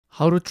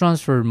How to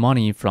transfer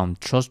money from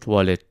Trust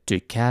Wallet to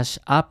Cash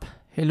App.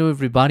 Hello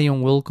everybody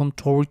and welcome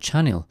to our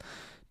channel.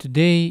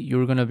 Today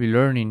you're going to be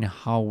learning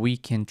how we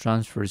can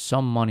transfer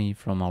some money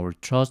from our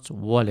Trust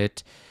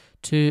Wallet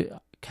to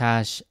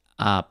Cash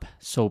App.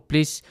 So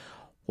please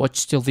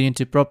watch till the end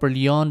to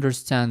properly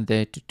understand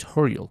the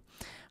tutorial.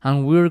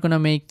 And we're going to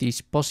make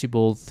this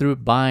possible through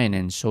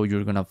Binance. So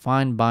you're going to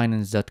find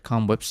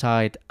Binance.com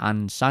website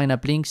and sign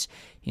up links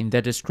in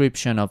the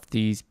description of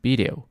this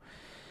video.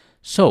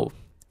 So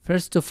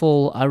first of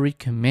all, I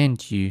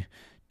recommend you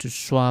to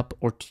swap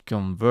or to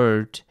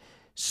convert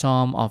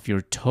some of your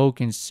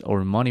tokens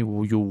or money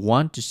you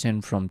want to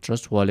send from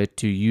Trust Wallet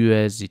to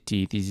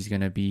USDT. This is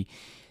going to be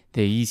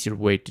the easier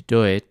way to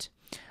do it.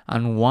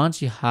 And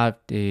once you have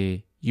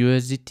the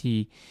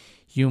USDT,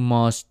 you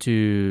must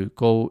to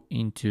go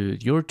into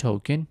your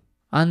token.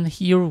 And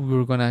here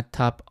we're going to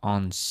tap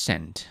on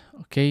send.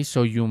 Okay,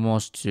 so you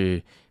must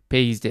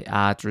paste the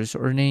address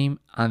or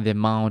name and the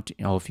amount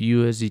of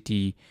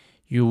USDT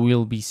you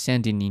will be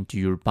sending into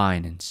your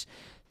Binance.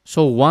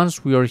 So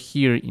once we are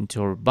here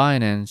into our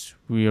Binance,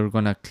 we are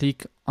gonna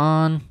click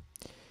on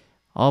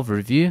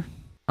overview,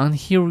 and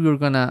here we're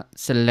gonna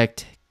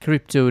select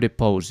crypto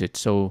deposit.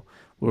 So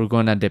we're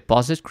gonna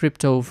deposit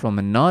crypto from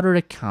another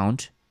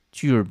account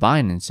to your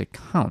Binance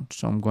account.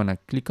 So I'm gonna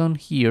click on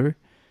here,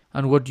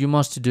 and what you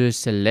must do is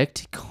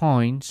select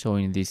coin. So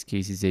in this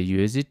case it's a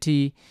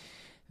USDT.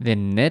 The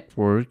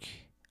network,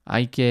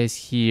 I guess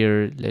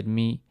here, let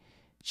me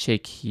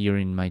check here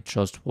in my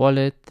Trust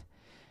Wallet.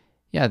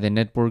 Yeah, the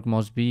network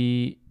must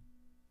be,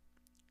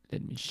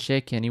 let me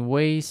check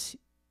anyways,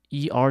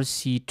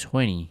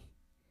 ERC20.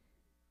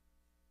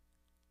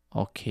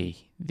 Okay,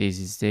 this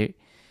is the,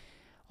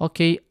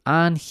 okay,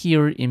 and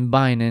here in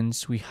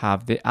Binance we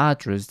have the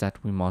address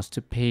that we must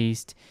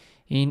paste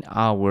in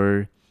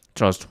our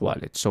Trust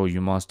Wallet. So you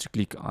must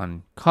click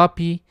on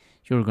copy,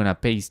 you're gonna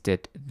paste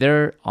it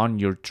there on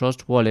your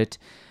Trust Wallet,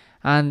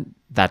 and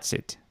that's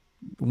it.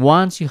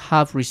 Once you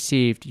have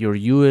received your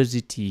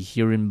USDT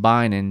here in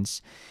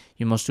Binance,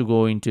 you must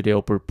go into the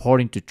upper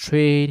part into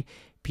trade,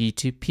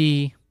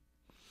 P2P,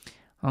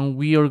 and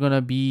we are going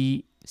to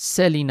be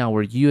selling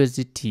our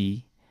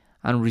USDT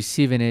and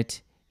receiving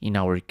it in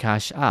our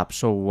Cash App.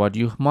 So what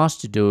you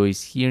must do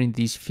is here in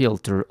this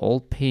filter, all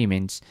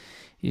payments,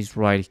 is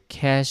write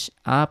Cash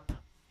App,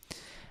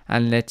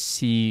 and let's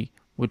see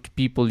what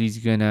people is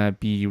going to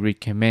be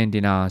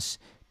recommending us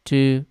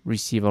to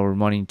receive our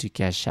money into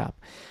Cash App.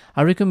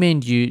 I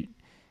recommend you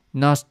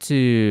not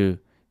to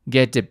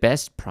get the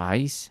best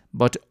price,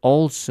 but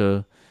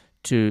also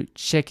to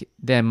check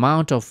the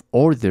amount of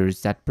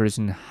orders that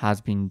person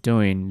has been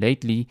doing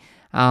lately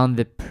and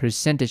the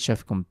percentage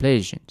of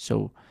completion.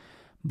 So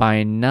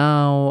by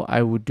now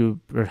I would do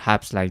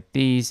perhaps like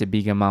this, a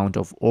big amount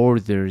of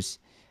orders,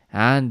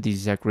 and this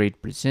is a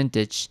great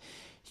percentage.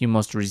 You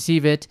must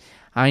receive it.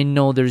 I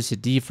know there's a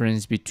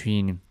difference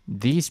between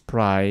this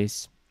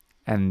price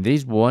and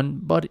this one,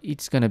 but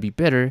it's gonna be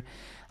better.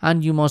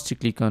 And you must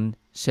click on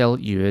sell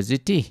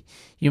USDT.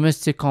 You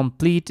must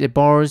complete the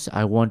bars.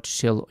 I want to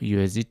sell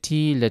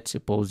USDT. Let's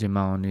suppose the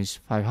amount is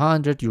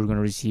 500. You're going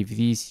to receive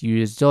these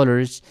US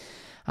dollars,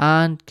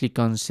 and click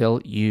on sell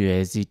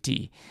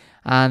USDT.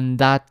 And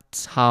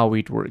that's how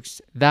it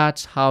works.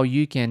 That's how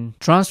you can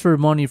transfer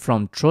money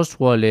from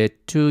Trust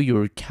Wallet to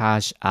your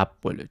Cash App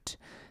wallet.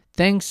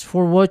 Thanks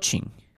for watching.